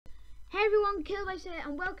everyone, Killbase here,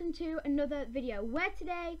 and welcome to another video where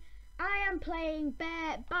today I am playing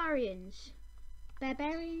Barbarians.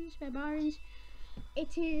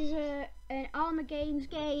 It is an Arma Games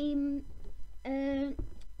game.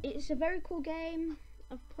 It's a very cool game.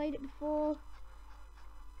 I've played it before,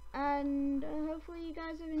 and hopefully you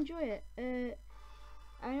guys will enjoy it.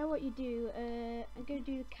 I know what you do. I'm going to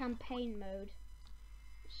do the campaign mode,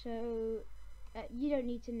 so you don't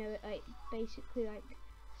need to know it. Like basically, like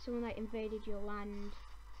someone like invaded your land.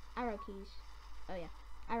 Arrow keys. Oh yeah,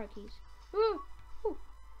 arrow keys. Ooh, ooh.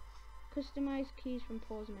 Customize keys from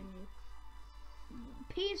pause menu.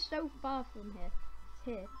 P is so far from here. It's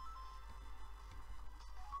here.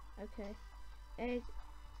 Okay.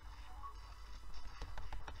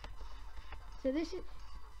 So this is.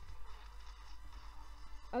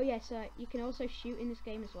 Oh yes, you can also shoot in this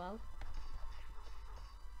game as well.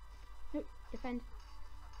 Nope, defend.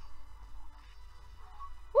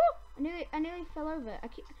 Woo! I nearly fell over.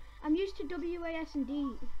 I'm used to WAS and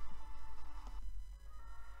D.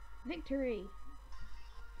 Victory.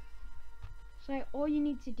 So all you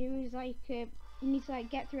need to do is you need to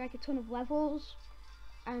get through a ton of levels,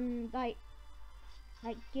 and like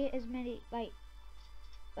get as many like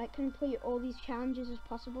complete all these challenges as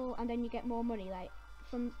possible, and then you get more money. Like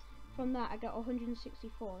from that I got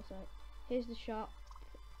 164. So here's the shop.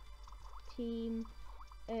 Team.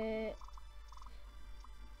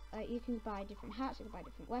 You can buy different hats, you can buy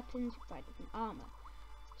different weapons, you can buy different armor.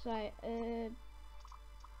 So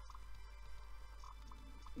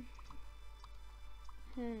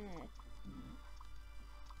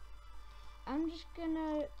I'm just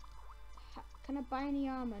gonna. Can I buy any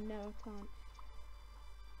armor? No, I can't.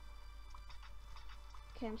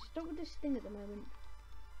 Okay, I'm stuck with this thing at the moment.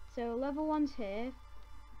 So level 1's here.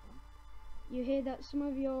 You hear that some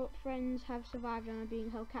of your friends have survived and are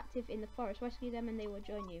being held captive in the forest. Rescue them and they will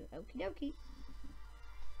join you. Okie dokie.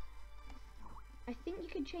 I think you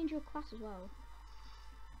can change your class as well.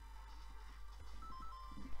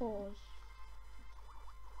 Pause.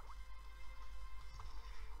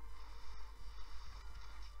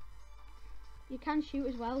 You can shoot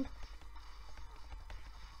as well.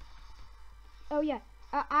 Oh yeah,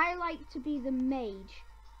 I like to be the mage,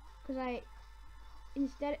 because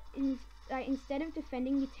instead of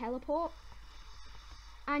defending, you teleport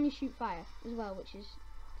and you shoot fire as well, which is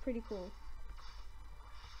pretty cool.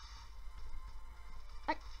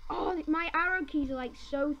 Oh, my arrow keys are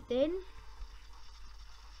so thin,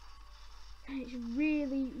 and it's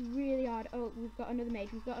really hard. Oh, we've got another mage.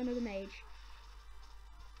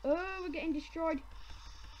 Oh, we're getting destroyed.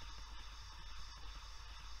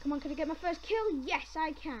 Come on, can I get my first kill? Yes,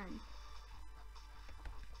 I can.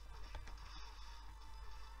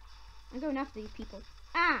 I'm going after these people.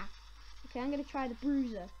 Ah! Okay, I'm going to try the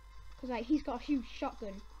bruiser. Because he's got a huge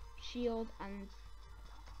shotgun, shield, and...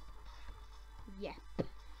 yeah.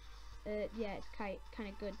 Yeah, it's kind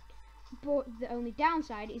of good. But the only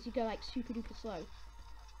downside is you go super duper slow.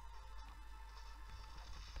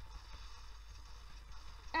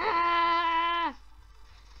 Ah!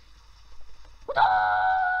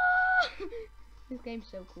 This game's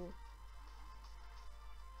so cool.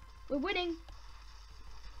 We're winning.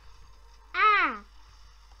 Ah!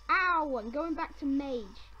 Ow! I'm going back to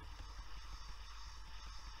mage.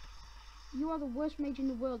 You are the worst mage in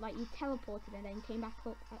the world. You teleported and then came back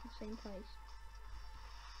up at the same place.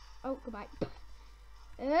 Oh, goodbye.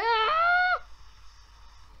 Ah!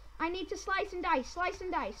 I need to slice and dice, slice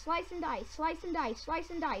and dice, slice and dice, slice and dice, slice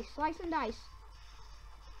and dice, slice and dice.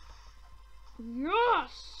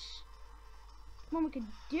 Yes! Come on, we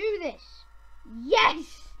can do this.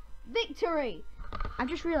 Yes! Victory! I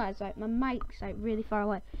just realised my mic's really far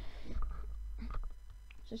away.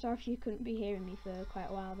 So sorry if you couldn't be hearing me for quite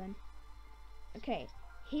a while then. Okay,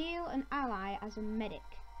 heal an ally as a medic.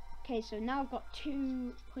 Okay, so now I've got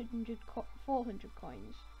 400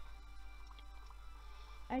 coins.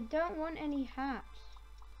 I don't want any hats.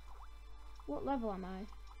 What level am I?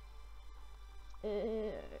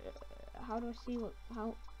 How do I see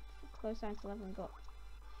how close I am to leveling up?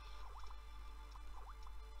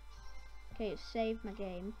 Okay, it saved my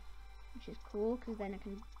game, which is cool, because then I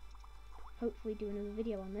can hopefully do another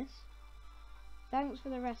video on this. Thanks for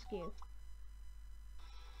the rescue.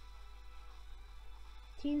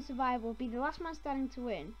 Team survival will be the last man standing to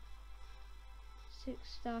win. 6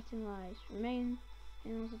 starting lives. Remain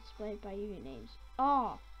in also displayed by unit names.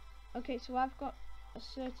 Oh! Okay, so I've got a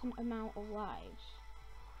certain amount of lives.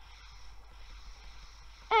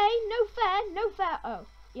 Hey, no fair, no fair. Oh,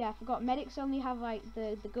 yeah, I forgot. Medics only have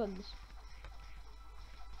the guns.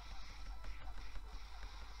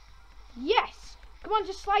 Yes! Come on,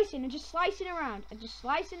 just slicing and just slicing around and just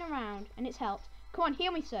slicing around, and it's helped. Come on,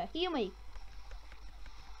 heal me, sir. Heal me.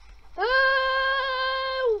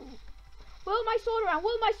 Oh! Whirl my sword around.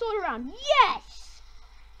 Whirl my sword around. Yes!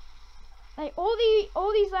 Like all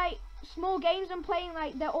these like small games I'm playing,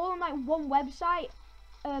 like they're all on like one website.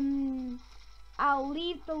 I'll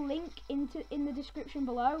leave the link in the description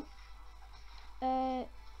below.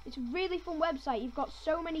 It's a really fun website. You've got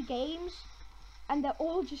so many games, and they're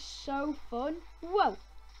all just so fun. Whoa!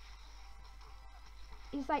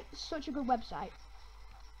 It's like such a good website.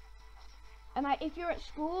 And like if you're at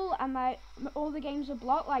school and like all the games are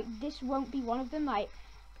blocked, like this won't be one of them. Like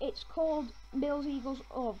it's called Mills Eagles.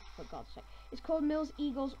 Oh, for God's sake! It's called Mills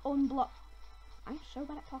Eagles Unblock. I'm so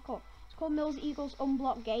bad at parkour. It's called Mills Eagles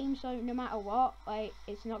Unblocked Game. So no matter what, like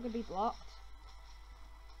it's not gonna be blocked.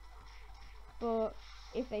 But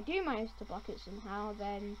if they do manage to block it somehow,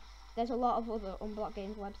 then there's a lot of other unblocked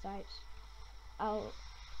games websites.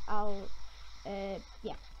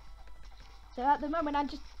 Yeah. So at the moment I'm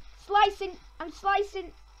just slicing. I'm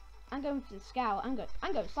slicing. I'm going for the scout. I'm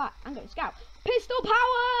going scout. Pistol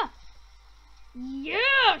power.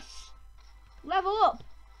 Yes. Level up.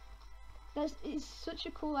 It's such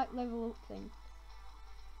a cool like level up thing.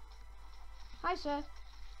 Hi, sir.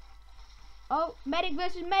 Oh, medic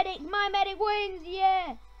versus medic. My medic wins.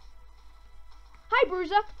 Yeah. Hi,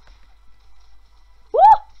 Bruiser. Woo!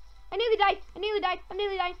 I nearly died. I'm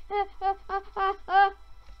nearly dying.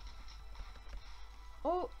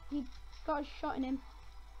 Oh, he got a shot in him.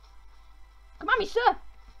 Come at me, sir.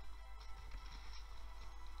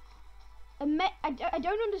 I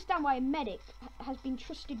don't understand why a medic has been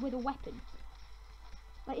trusted with a weapon.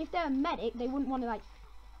 Like, if they're a medic, they wouldn't want to like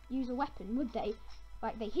use a weapon, would they?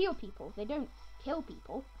 Like, they heal people. They don't kill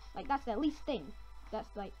people. Like, that's their least thing.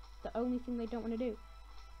 That's like the only thing they don't want to do.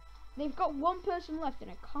 They've got one person left, and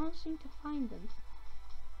I can't seem to find them.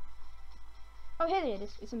 Oh, here it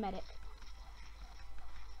is. It's a medic.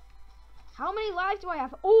 How many lives do I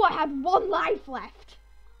have? Oh, I had 1 life left.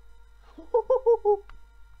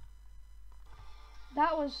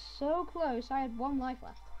 That was so close. I had 1 life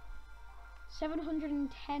left.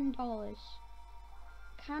 $710.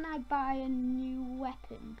 Can I buy a new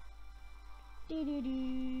weapon?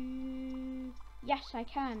 Yes, I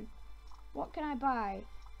can. What can I buy?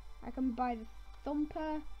 I can buy the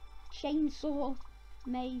thumper, chainsaw,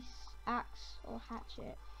 mace, axe, or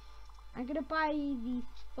hatchet. I'm gonna buy the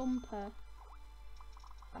thumper.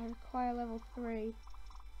 I require level 3.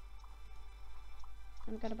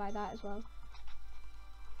 I'm gonna buy that as well.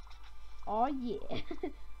 Oh yeah.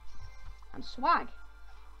 And swag.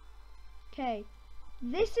 Okay.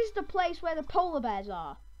 This is the place where the polar bears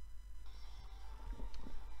are.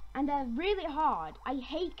 And they're really hard. I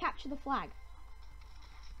hate capture the flag.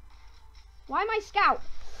 Why am I scout?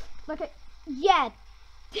 Look at, yeah.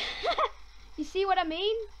 You see what I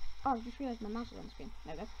mean? Oh, I just realised my mouse is on the screen.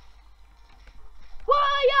 There we go.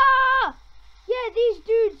 Fire! Yeah, these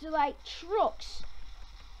dudes are like trucks.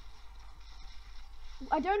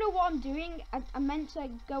 I don't know what I'm doing. I meant to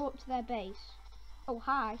go up to their base. Oh,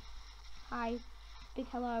 hi. Hi. Big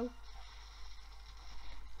hello.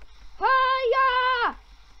 Hiya!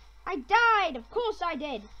 I died. Of course I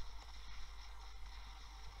did.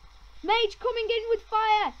 Mage coming in with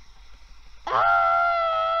fire. Ah!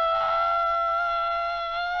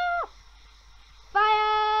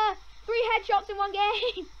 Fire! 3 headshots in 1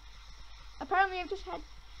 game. Apparently I've just had...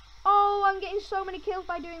 Oh, I'm getting so many kills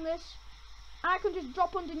by doing this. I can just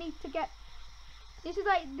drop underneath to get... This is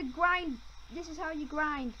like the grind. This is how you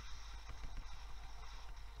grind.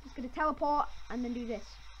 Just gonna teleport and then do this.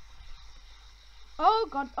 Oh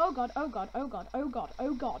god, oh god, oh god, oh god, oh god,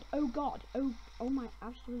 oh god, oh god, oh my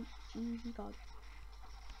absolute Jesus god.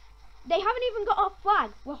 They haven't even got our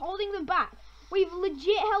flag. We're holding them back. We've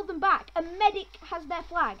legit held them back. A medic has their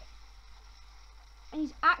flag. And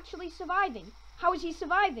he's actually surviving. How is he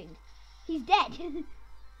surviving? He's dead.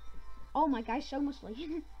 Oh my guy's so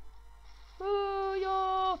muscly. Oh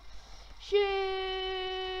yeah.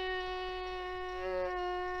 Shit.